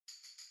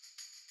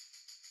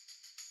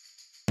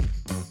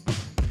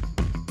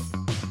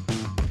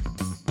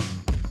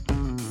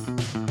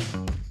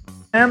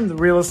The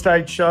real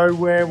estate show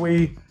where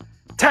we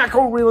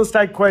tackle real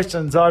estate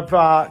questions. I've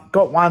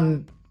got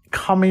one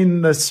come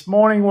in this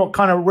morning. What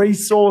kind of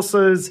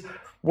resources,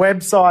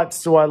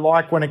 websites do I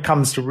like when it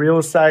comes to real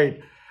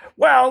estate?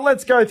 Well,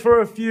 let's go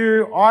through a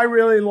few. I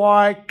really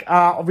like,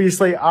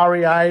 obviously,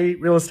 REA,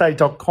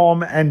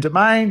 realestate.com and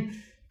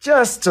Domain,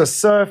 just to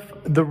surf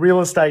the real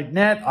estate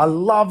net. I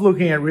love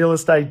looking at real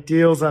estate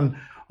deals, and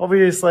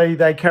obviously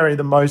they carry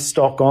the most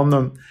stock on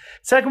them.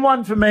 Second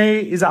one for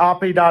me is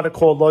RP Data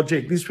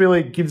CoreLogic. This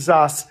really gives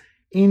us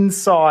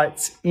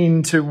insights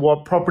into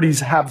what properties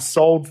have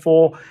sold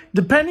for,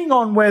 depending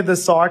on where the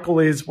cycle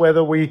is,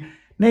 whether we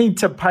need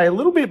to pay a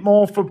little bit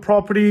more for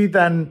property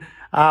than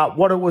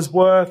what it was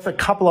worth a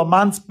couple of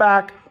months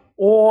back,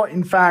 or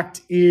in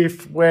fact,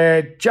 if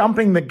we're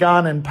jumping the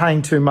gun and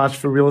paying too much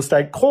for real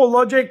estate.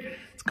 CoreLogic,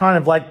 it's kind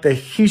of like the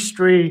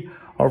history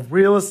of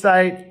real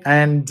estate,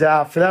 and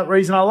for that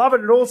reason, I love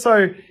it. It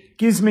also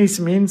gives me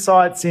some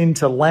insights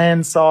into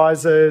land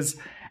sizes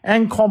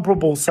and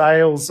comparable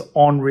sales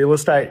on real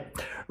estate.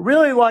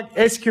 Really like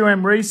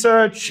SQM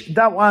Research.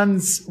 That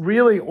one's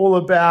really all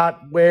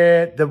about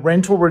where the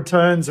rental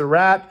returns are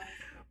at,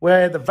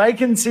 where the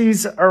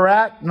vacancies are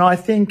at, and I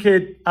think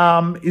it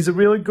is a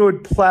really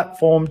good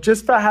platform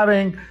just for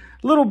having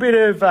a little bit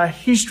of a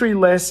history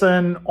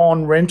lesson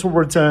on rental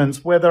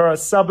returns, whether a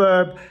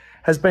suburb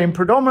has been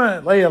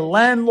predominantly a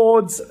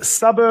landlord's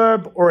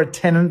suburb or a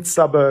tenant's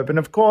suburb. And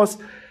of course,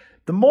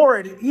 the more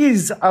it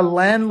is a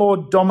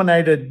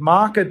landlord-dominated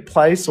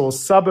marketplace or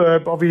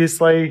suburb,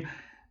 obviously,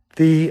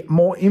 the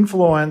more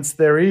influence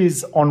there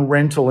is on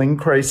rental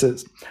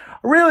increases.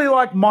 I really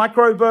like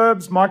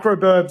Microburbs.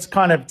 Microburbs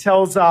kind of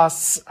tells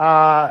us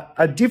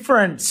a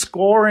different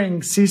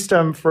scoring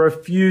system for a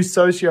few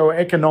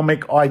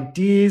socioeconomic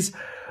ideas,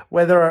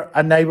 whether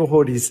a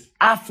neighborhood is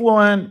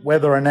affluent,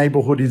 whether a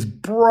neighborhood is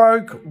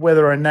broke,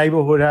 whether a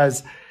neighborhood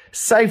has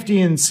safety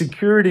and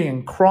security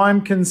and crime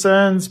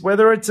concerns,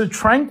 whether it's a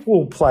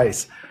tranquil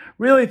place.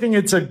 Really think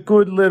it's a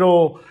good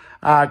little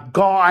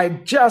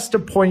guide just to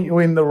point you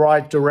in the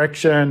right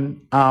direction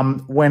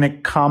when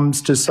it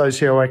comes to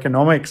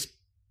socioeconomics.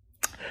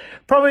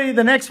 Probably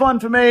the next one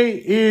for me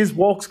is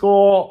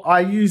WalkScore. I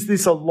use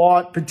this a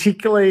lot,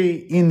 particularly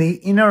in the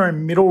inner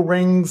and middle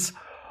rings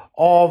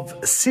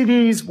of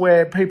cities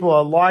where people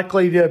are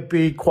likely to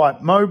be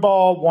quite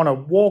mobile, want to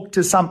walk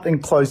to something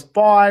close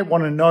by,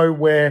 want to know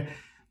where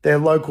their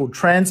local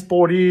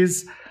transport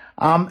is,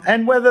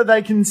 and whether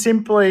they can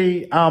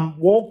simply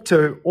walk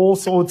to all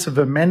sorts of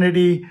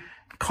amenity,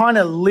 kind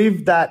of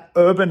live that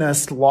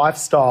urbanist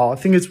lifestyle. I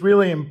think it's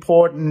really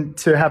important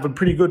to have a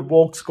pretty good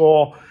walk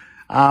score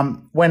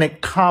when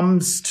it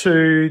comes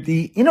to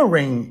the inner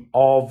ring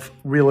of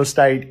real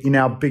estate in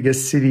our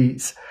biggest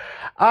cities.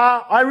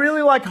 I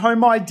really like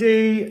Home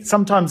ID,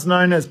 sometimes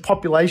known as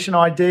Population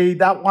ID.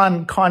 That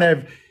one kind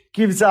of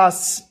gives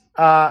us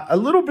a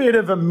little bit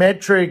of a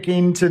metric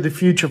into the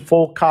future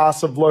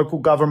forecasts of local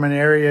government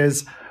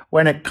areas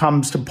when it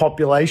comes to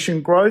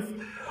population growth.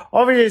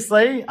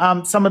 Obviously,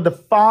 some of the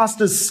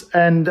fastest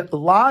and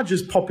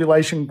largest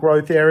population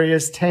growth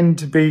areas tend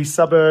to be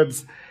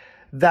suburbs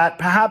that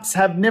perhaps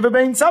have never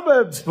been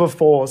suburbs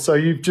before. So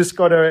you've just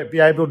got to be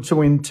able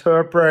to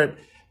interpret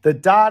the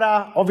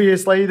data.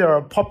 Obviously, there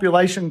are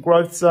population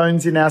growth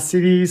zones in our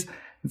cities,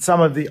 and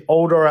some of the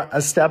older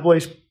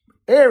established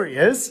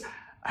areas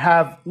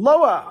have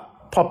lower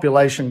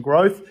population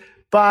growth,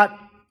 but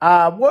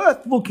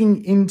worth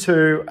looking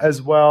into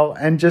as well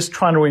and just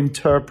trying to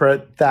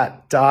interpret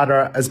that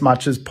data as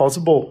much as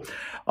possible.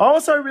 I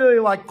also really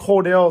like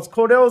Cordell's.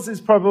 Cordell's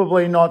is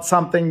probably not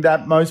something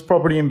that most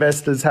property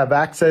investors have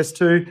access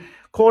to.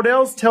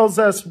 Cordell's tells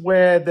us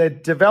where the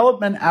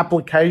development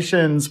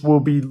applications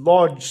will be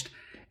lodged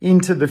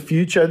into the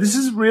future. This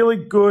is really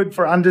good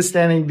for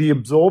understanding the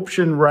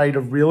absorption rate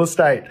of real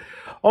estate.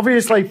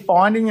 Obviously,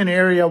 finding an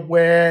area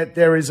where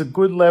there is a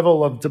good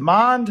level of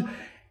demand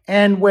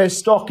and where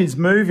stock is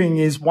moving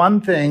is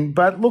one thing,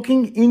 but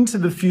looking into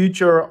the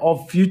future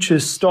of future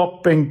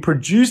stock being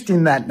produced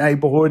in that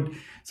neighborhood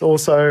is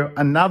also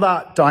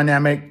another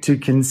dynamic to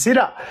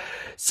consider.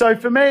 So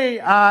for me,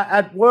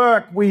 at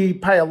work, we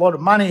pay a lot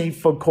of money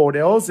for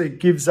Cordell's. It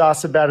gives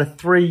us about a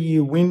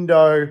 3-year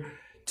window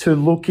to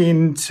look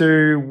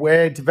into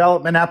where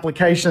development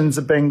applications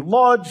are being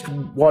lodged,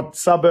 what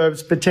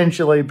suburbs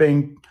potentially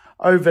being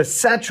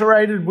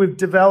oversaturated with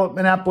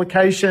development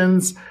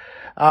applications,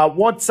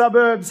 what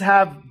suburbs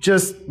have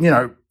just,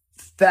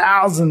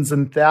 thousands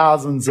and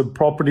thousands of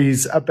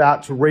properties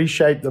about to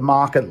reshape the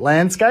market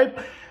landscape,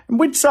 and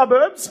which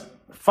suburbs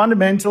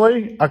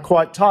fundamentally are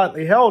quite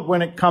tightly held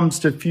when it comes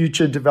to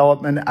future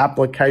development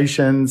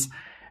applications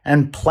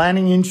and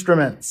planning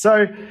instruments.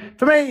 So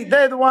for me,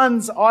 they're the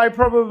ones I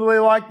probably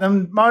like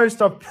them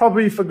most. I've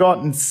probably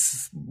forgotten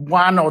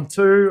one or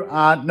two,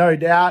 no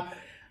doubt.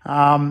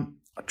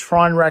 I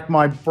try and rack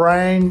my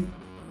brain.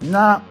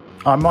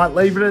 I might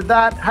leave it at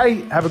that.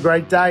 Hey, have a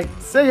great day.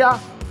 See ya.